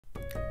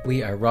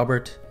We are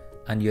Robert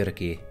and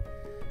Jyrki,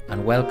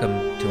 and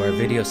welcome to our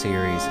video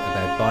series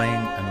about buying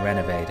and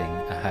renovating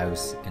a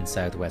house in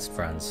southwest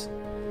France.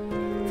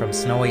 From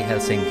snowy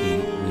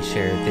Helsinki, we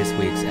share this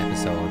week's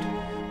episode,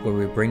 where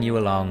we bring you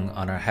along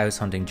on our house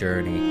hunting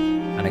journey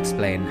and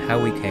explain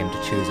how we came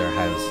to choose our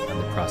house and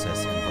the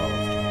process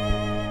involved.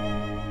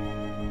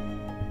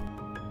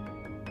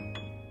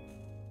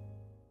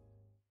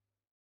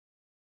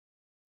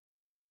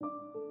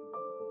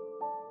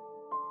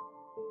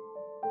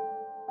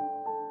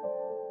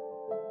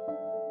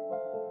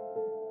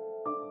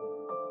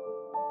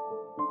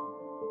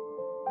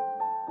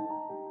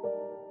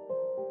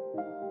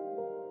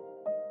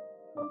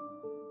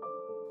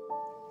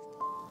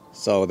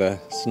 So the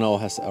snow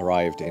has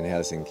arrived in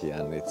Helsinki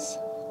and it's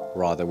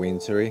rather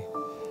wintry.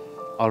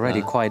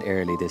 Already quite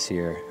early this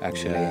year,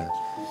 actually. Yeah.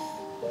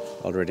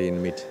 Already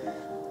in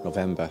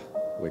mid-November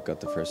we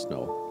got the first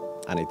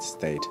snow and it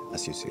stayed,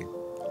 as you see.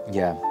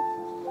 Yeah.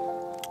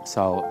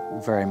 So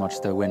very much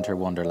the winter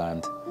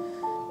wonderland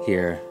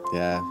here.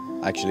 Yeah,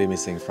 actually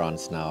missing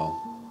France now.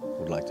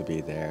 Would like to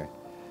be there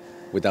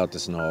without the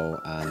snow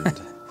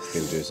and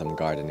still do some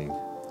gardening.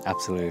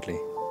 Absolutely.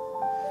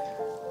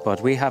 But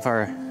we have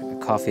our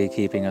coffee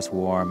keeping us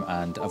warm,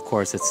 and of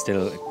course it's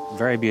still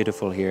very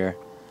beautiful here,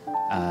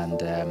 and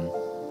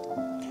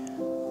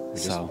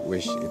just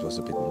wish it was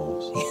a bit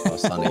more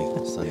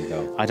sunny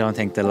though. I don't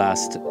think the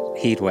last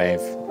heat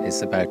wave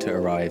is about to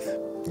arrive.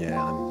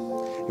 Yeah,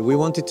 we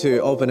wanted to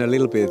open a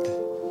little bit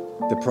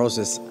the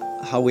process,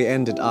 how we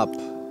ended up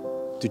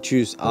to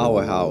choose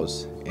our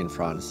house in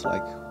France.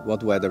 Like,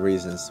 what were the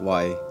reasons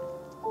why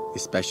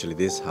especially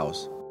this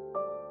house?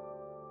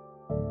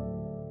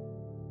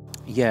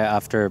 Yeah,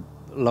 after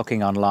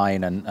looking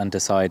online and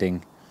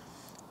deciding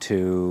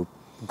to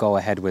go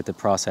ahead with the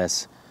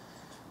process,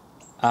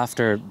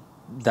 after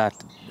that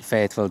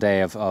fateful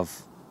day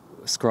of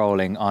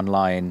scrolling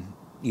online,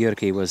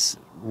 Jyrki was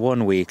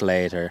 1 week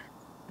later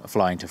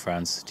flying to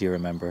France. Do you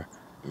remember?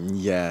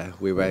 Yeah,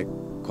 we were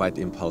quite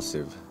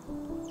impulsive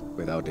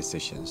with our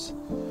decisions.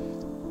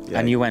 Yeah.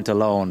 And you went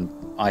alone.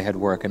 I had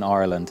work in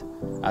Ireland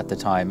at the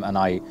time and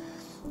I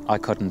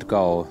couldn't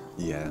go.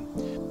 Yeah,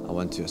 I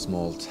went to a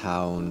small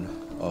town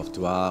of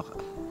Douar,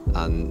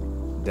 and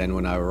then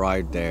when I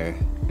arrived there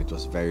it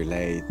was very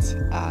late,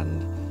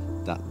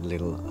 and that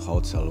little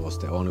hotel was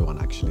the only one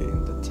actually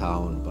in the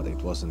town, but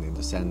it wasn't in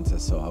the center,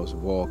 so I was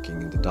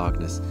walking in the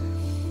darkness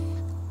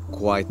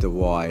quite a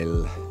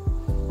while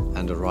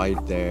and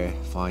arrived there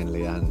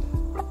finally, and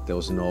there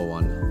was no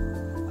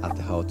one at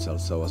the hotel,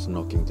 so I was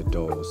knocking the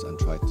doors and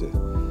tried to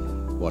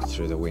watch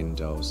through the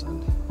windows,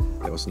 and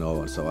there was no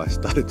one, so I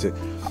started to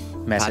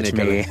message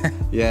me.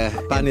 Yeah,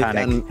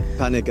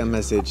 panic and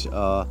message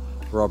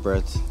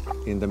Robert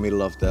in the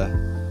middle of the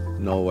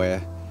nowhere,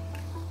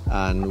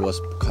 and was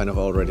kind of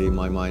already in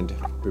my mind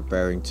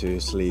preparing to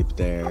sleep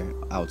there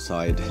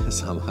outside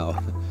somehow.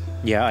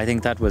 Yeah, I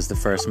think that was the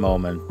first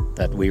moment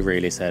that we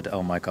really said,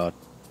 oh my God,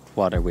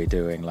 what are we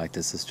doing? Like,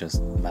 this is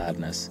just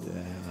madness.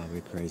 Yeah, are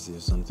we crazy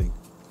or something?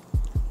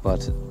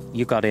 But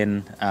you got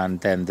in, and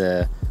then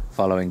the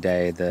following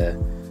day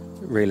the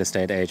real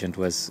estate agent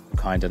was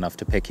kind enough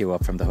to pick you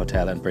up from the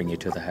hotel and bring you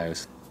to the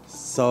house.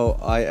 So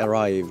I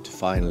arrived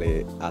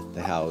finally at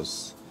the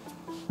house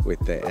with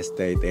the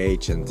estate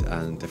agent,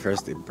 and the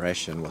first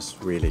impression was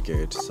really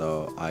good.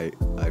 So I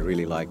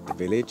really liked the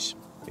village.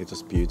 It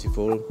was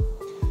beautiful.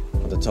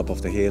 On the top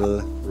of the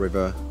hill,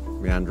 river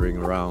meandering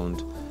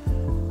around.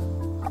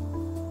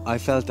 I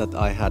felt that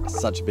I had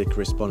such a big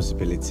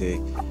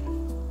responsibility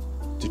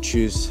to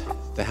choose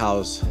the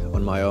house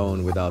on my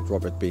own without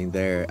Robert being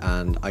there,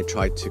 and I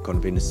tried to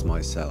convince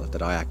myself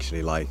that I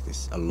actually like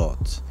this a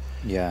lot.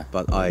 Yeah.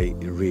 But I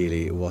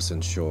really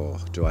wasn't sure,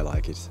 do I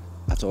like it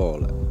at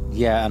all?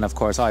 Yeah, and of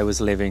course I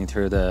was living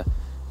through the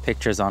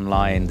pictures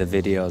online, the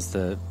videos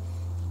the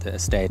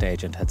estate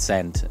agent had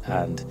sent,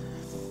 and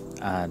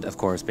of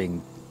course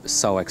being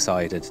so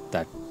excited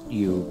that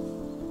you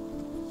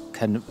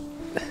can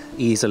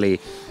easily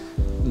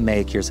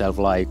make yourself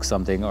like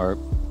something or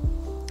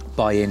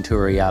buy into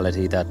a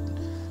reality that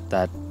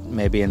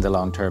maybe in the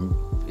long term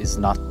is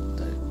not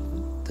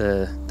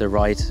the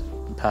right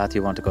path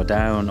you want to go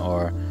down,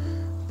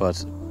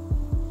 but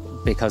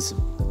because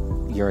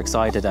you're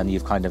excited and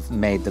you've kind of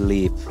made the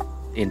leap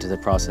into the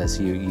process,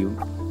 you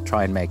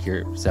try and make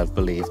yourself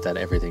believe that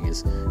everything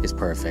is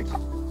perfect.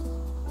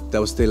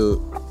 There was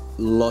still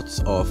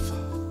lots of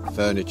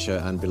furniture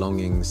and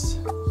belongings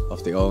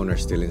of the owner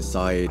still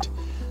inside,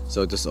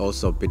 so it was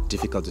also a bit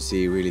difficult to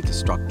see really the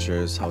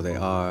structures, how they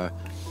are.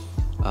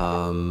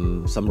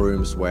 Some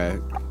rooms were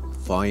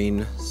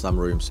fine, some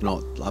rooms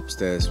not.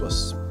 Upstairs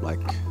was like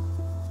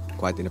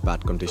quite in a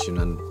bad condition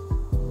and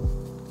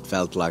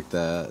felt like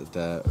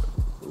the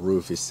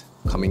roof is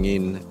coming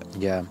in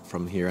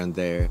from here and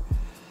there.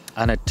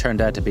 And it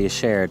turned out to be a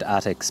shared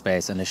attic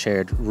space and a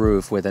shared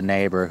roof with a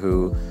neighbour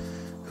who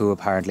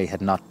apparently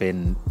had not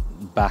been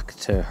back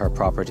to her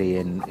property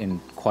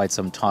in quite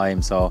some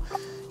time. So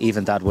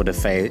even that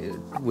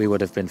we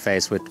would have been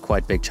faced with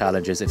quite big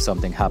challenges if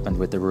something happened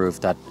with the roof,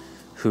 that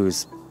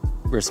whose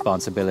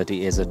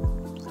responsibility is it?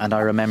 And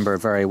I remember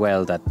very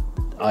well that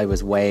I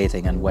was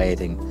waiting and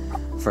waiting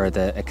for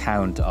the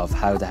account of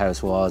how the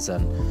house was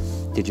and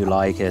did you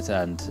like it,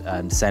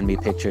 and send me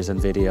pictures and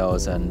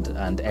videos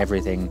and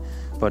everything.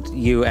 But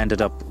you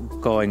ended up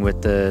going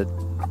with the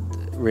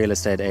real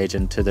estate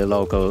agent to the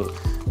local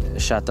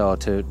chateau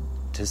to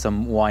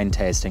some wine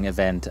tasting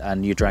event,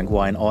 and you drank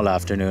wine all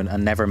afternoon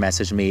and never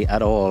messaged me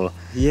at all.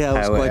 Yeah, I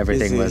was how quite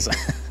everything busy.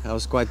 was. I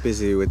was quite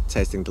busy with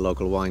tasting the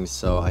local wines,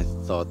 so I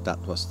thought that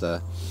was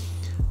the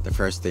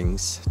first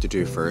things to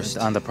do first.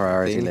 On the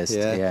priority thing, list,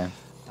 yeah.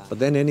 But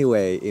then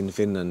anyway, in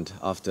Finland,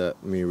 after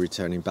me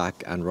returning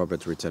back and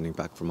Robert returning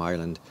back from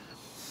Ireland,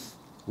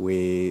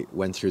 we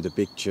went through the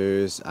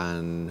pictures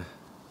and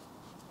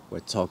were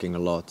talking a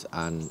lot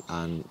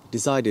and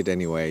decided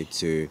anyway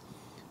to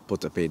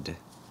put a bid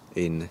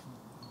in.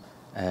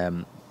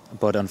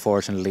 But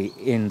unfortunately,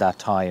 in that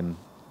time,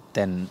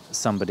 then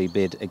somebody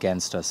bid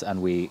against us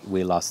and we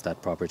lost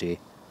that property.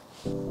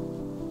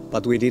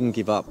 But we didn't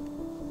give up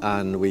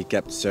and we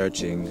kept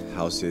searching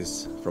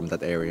houses from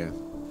that area.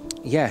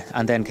 Yeah,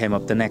 and then came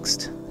up the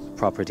next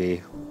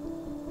property.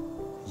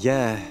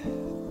 Yeah,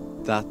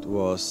 that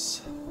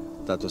was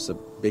a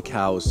big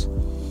house,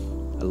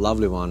 a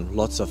lovely one,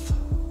 lots of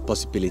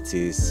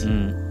possibilities.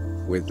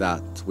 With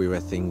that, we were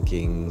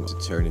thinking to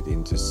turn it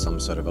into some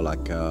sort of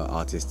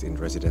artist in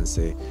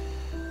residency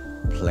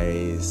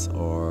place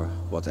or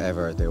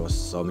whatever. There was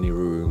so many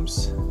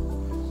rooms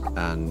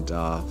and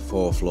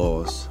 4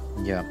 floors.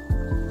 Yeah.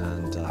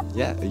 And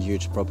a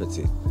huge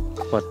property.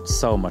 But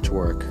so much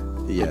work.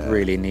 Yeah. It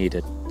really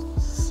needed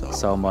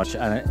so much.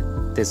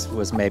 And this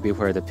was maybe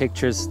where the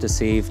pictures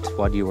deceived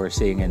what you were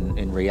seeing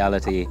in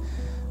reality.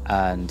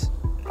 And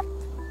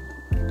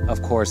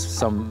of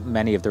course,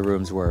 many of the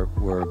rooms were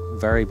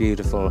very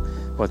beautiful,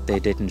 but they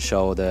didn't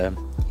show the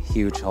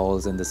huge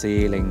holes in the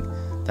ceiling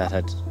that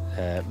had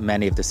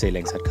many of the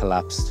ceilings had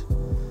collapsed,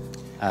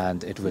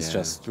 and it was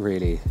just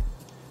really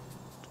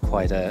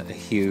quite a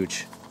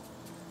huge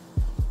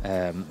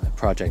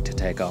project to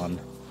take on.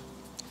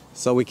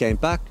 So we came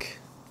back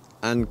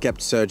and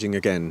kept searching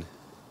again,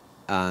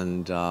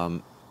 and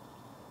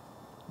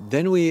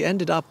then we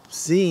ended up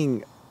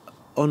seeing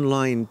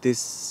online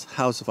this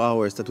house of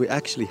ours that we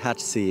actually had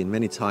seen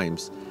many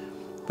times,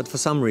 but for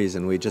some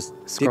reason we just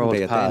Scrolled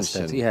didn't pay past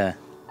attention it,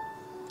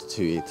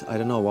 to it. I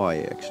don't know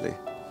why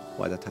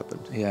that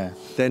happened. Yeah.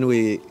 Then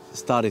we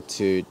started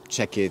to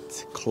check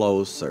it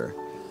closer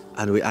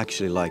and we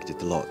actually liked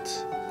it a lot.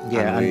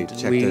 Yeah, and we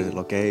checked the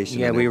location.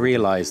 Yeah, and we everything.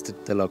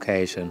 realized the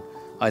location.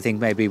 I think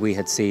maybe we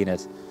had seen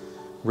it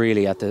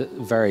really at the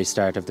very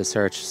start of the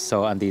search.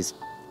 So, and these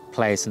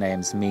place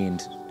names mean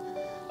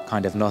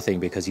kind of nothing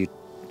because you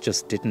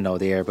just didn't know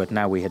the area. But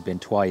now we had been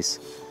twice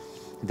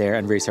there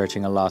and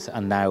researching a lot,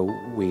 and now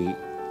we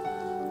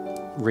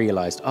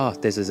realized,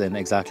 this is in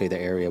exactly the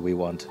area we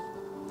want.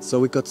 So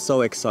we got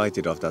so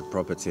excited of that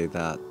property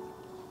that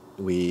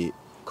we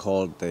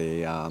called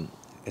the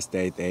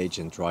estate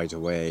agent right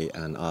away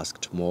and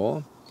asked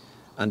more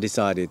and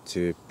decided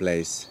to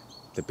place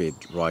the bid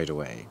right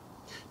away.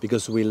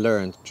 Because we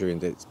learned during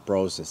this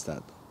process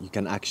that you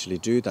can actually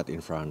do that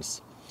in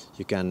France.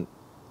 You can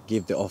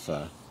give the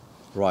offer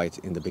right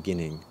in the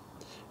beginning.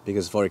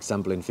 Because for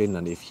example in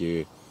Finland, if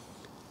you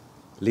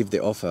leave the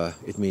offer,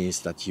 it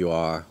means that you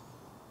are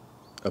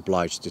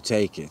obliged to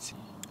take it.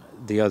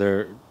 The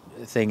other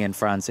thing in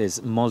France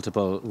is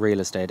multiple real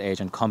estate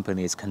agent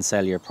companies can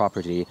sell your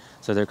property,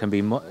 so there can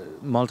be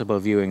multiple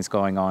viewings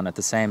going on at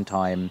the same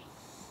time,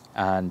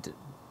 and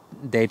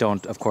they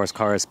don't of course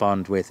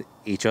correspond with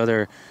each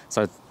other,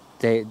 so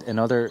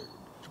another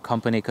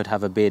company could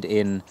have a bid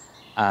in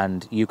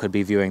and you could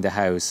be viewing the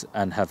house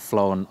and have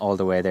flown all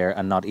the way there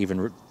and not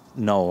even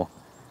know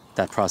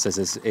that process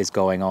is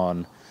going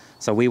on.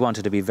 So we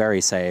wanted to be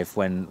very safe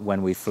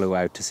when we flew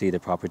out to see the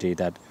property,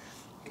 that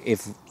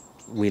if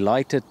we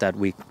liked it, that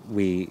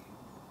we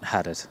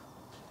had it.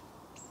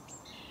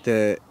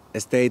 The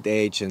estate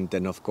agent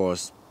then of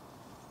course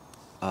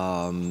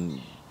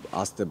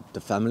asked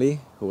the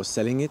family who was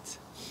selling it,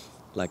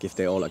 like if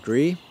they all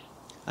agree,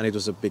 and it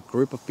was a big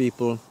group of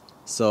people,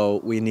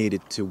 so we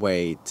needed to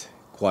wait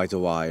quite a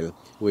while.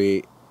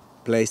 We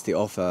placed the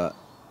offer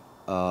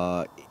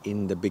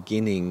in the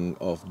beginning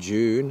of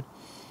June,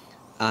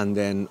 and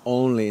then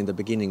only in the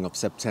beginning of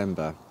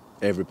September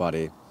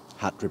everybody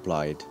had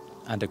replied.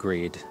 And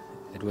agreed.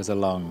 It was a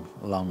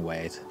long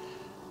wait.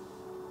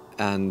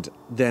 And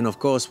then of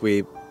course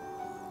we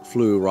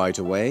flew right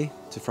away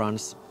to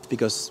France,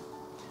 because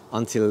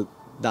until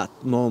that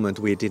moment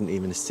we didn't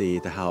even see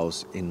the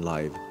house in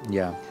live.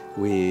 Yeah.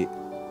 We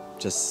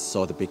just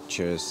saw the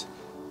pictures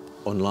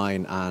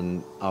online,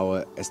 and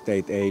our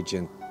estate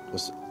agent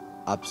was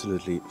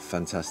absolutely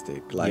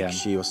fantastic.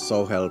 She was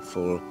so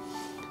helpful,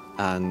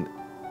 and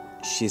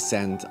she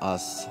sent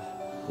us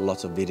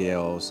lots of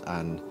videos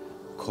and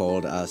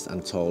called us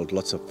and told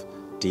lots of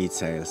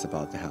details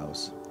about the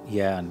house.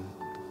 Yeah, and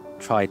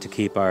tried to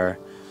keep our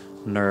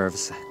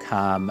nerves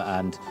calm,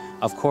 and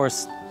of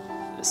course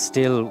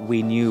still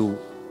we knew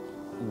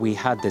we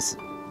had this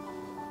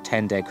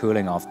 10-day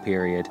cooling off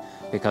period,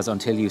 because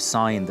until you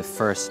sign the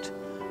first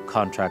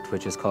contract,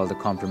 which is called the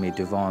compromis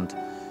de vente,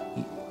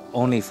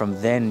 only from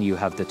then you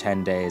have the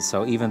 10 days.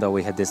 So even though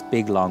we had this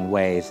big long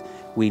wait,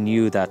 we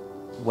knew that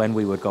when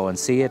we would go and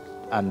see it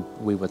and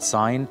we would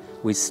sign,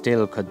 we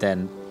still could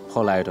then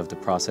pull out of the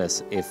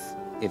process if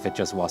it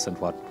just wasn't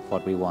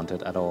what we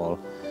wanted at all.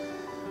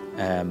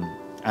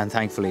 And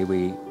thankfully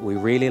we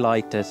really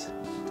liked it.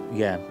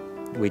 Yeah,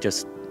 we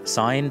just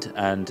signed,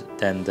 and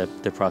then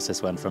the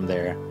process went from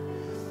there.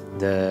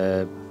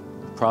 The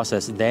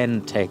process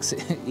then takes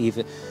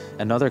even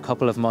another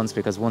couple of months,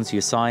 because once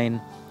you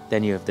sign,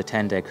 then you have the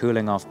 10-day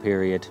cooling off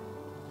period,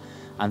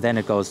 and then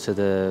it goes to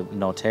the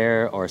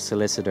notaire or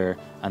solicitor,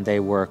 and they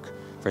work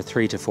for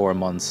 3 to 4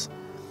 months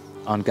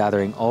on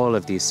gathering all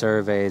of these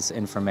surveys,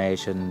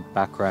 information,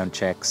 background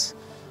checks,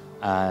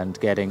 and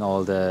getting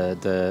all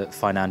the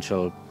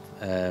financial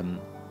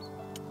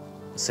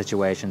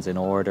situations in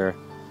order.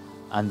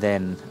 And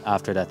then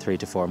after that 3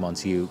 to 4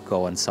 months, you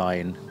go and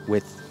sign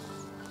with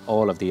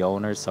all of the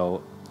owners.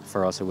 So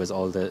for us, it was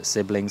all the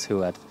siblings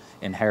who had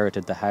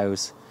inherited the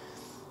house,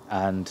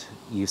 and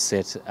you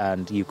sit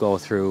and you go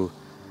through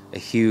a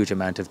huge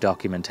amount of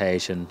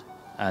documentation,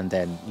 and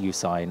then you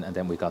sign, and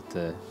then we got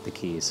the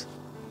keys,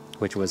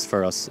 which was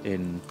for us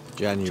in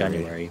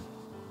January.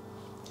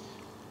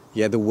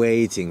 Yeah, the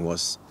waiting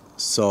was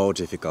so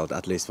difficult,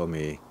 at least for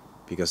me,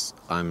 because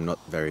I'm not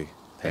very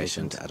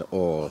patient at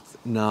all.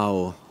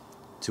 Now,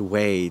 to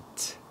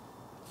wait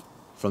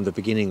from the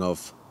beginning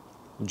of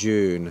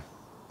June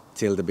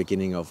till the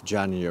beginning of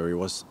January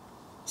was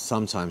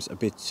sometimes a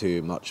bit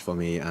too much for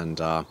me, and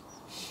I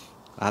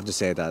have to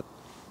say that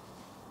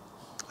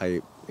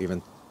I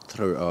even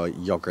threw a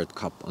yogurt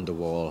cup on the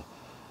wall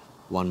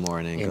one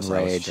morning because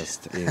I was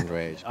just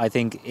enraged. I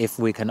think if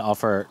we can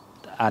offer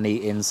any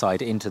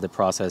insight into the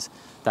process,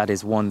 that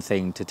is one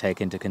thing to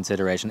take into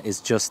consideration,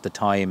 is just the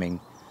timing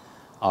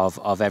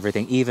of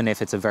everything. Even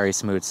if it's a very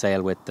smooth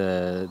sale with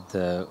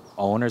the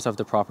owners of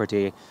the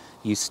property,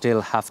 you still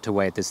have to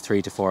wait this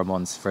 3 to 4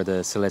 months for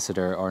the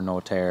solicitor or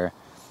notaire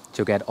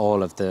to get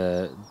all of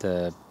the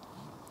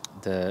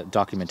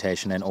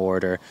documentation in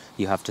order.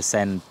 You have to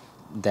send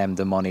them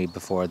the money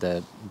before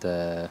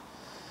the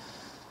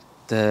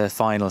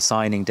final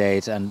signing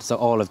date, and so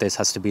all of this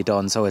has to be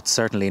done. So it's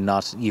certainly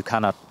not, you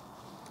cannot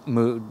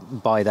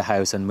buy the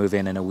house and move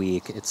in a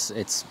week. It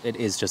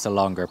is just a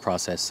longer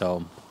process,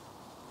 so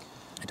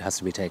it has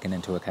to be taken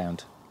into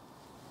account.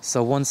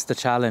 So once the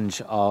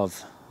challenge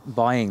of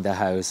buying the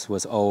house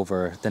was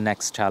over, the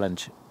next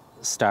challenge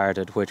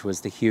started, which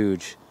was the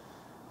huge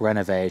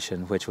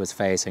renovation which was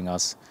facing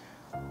us.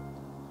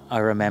 I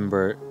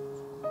remember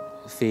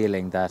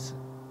feeling that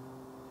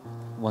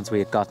once we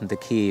had gotten the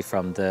key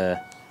from the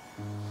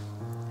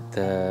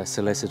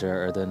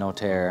solicitor or the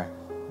notaire,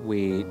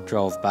 we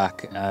drove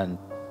back and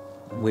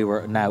we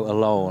were now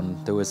alone.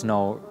 There was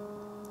no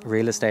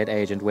real estate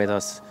agent with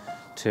us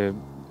to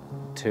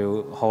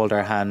hold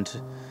our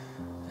hand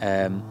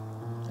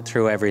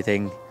through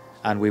everything,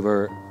 and we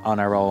were on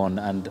our own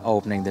and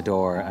opening the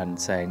door and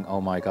saying,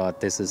 oh my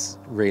God, this is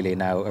really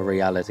now a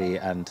reality,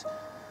 and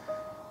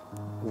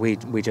we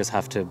just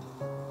have to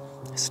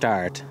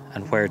start.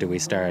 And where do we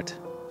start?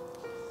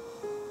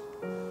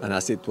 And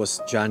as it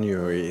was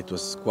January, it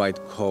was quite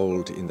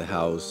cold in the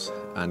house,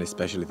 and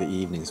especially the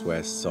evenings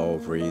were so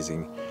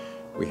freezing.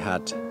 We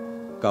had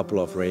a couple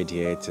of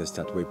radiators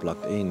that we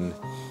plugged in,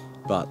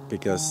 but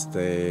because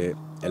the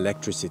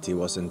electricity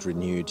wasn't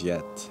renewed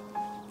yet,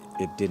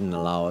 it didn't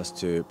allow us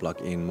to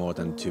plug in more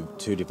than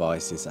two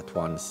devices at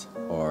once,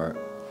 or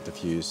the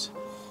fuse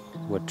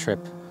would trip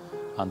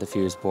on the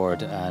fuse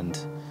board, and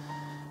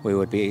we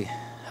would be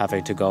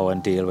having to go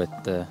and deal with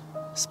the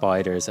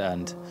spiders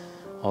and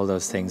all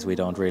those things we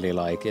don't really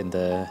like in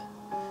the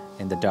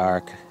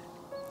dark.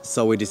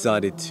 So we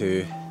decided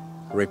to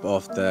rip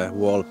off the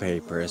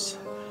wallpapers,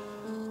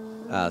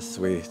 as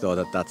we thought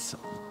that that's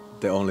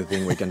the only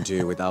thing we can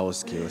do with our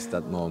skills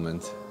that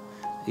moment.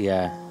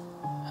 Yeah,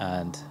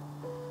 and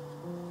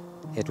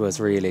it was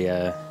really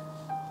a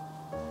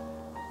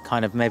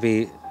kind of,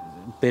 maybe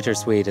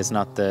bittersweet is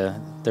not the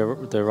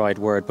right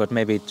word, but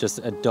maybe just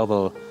a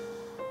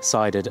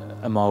double-sided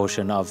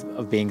emotion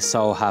of being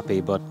so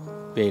happy but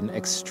being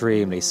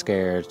extremely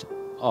scared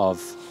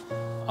of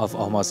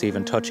almost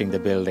even touching the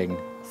building,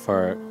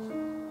 for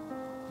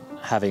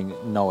having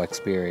no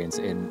experience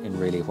in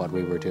really what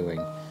we were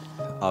doing.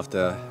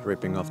 After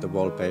ripping off the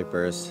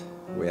wallpapers,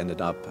 we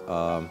ended up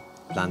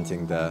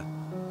planting the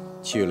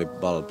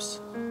tulip bulbs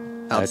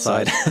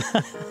outside.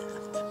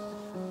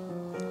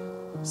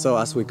 So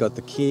as we got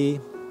the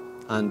key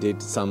and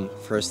did some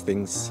first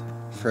things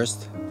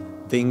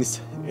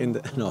in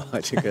the... No, I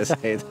didn't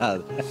say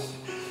that.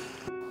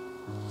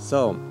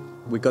 So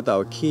we got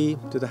our key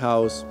to the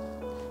house.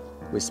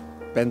 We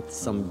spent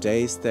some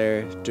days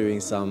there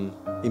doing some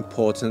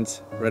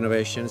important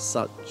renovations,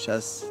 such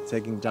as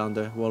taking down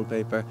the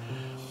wallpaper.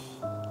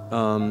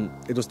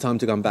 It was time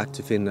to come back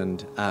to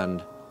Finland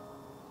and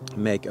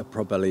make a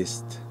proper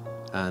list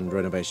and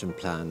renovation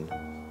plan.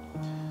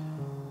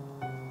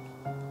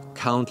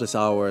 countless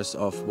hours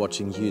of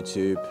watching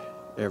YouTube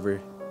every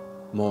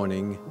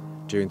morning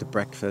during the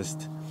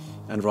breakfast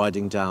and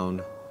writing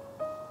down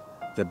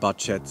the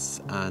budgets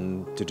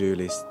and to-do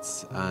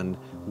lists and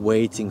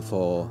waiting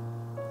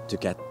to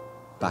get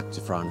back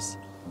to France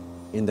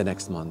in the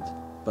next month.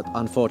 But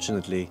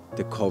unfortunately,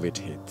 the COVID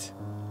hit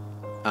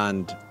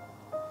and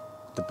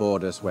the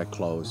borders were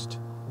closed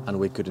and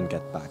we couldn't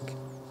get back.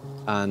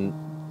 And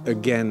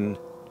again,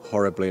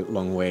 horribly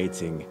long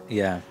waiting.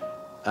 Yeah.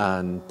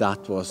 And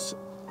that was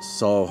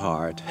so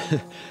hard.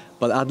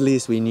 But at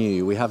least we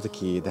knew we have the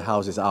key, the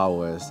house is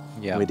ours.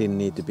 Yeah. We didn't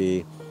need to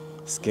be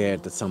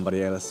scared that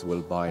somebody else will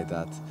buy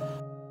that.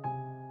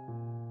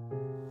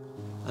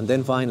 And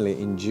then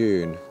finally in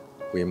June,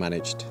 we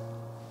managed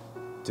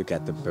to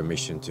get the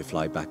permission to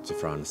fly back to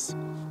France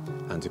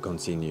and to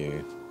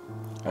continue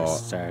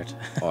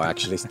or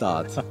actually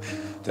start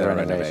the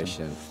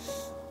renovation.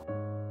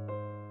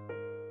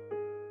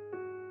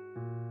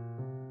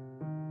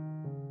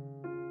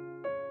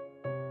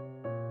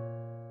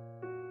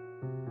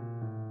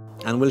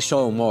 And we'll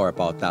show more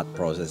about that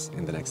process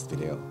in the next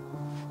video.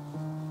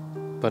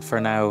 But for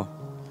now,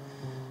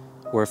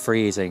 we're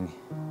freezing.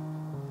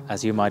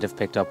 As you might have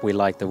picked up, we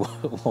like the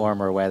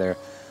warmer weather.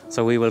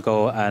 So we will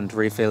go and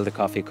refill the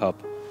coffee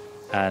cup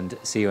and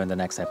see you in the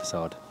next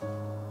episode.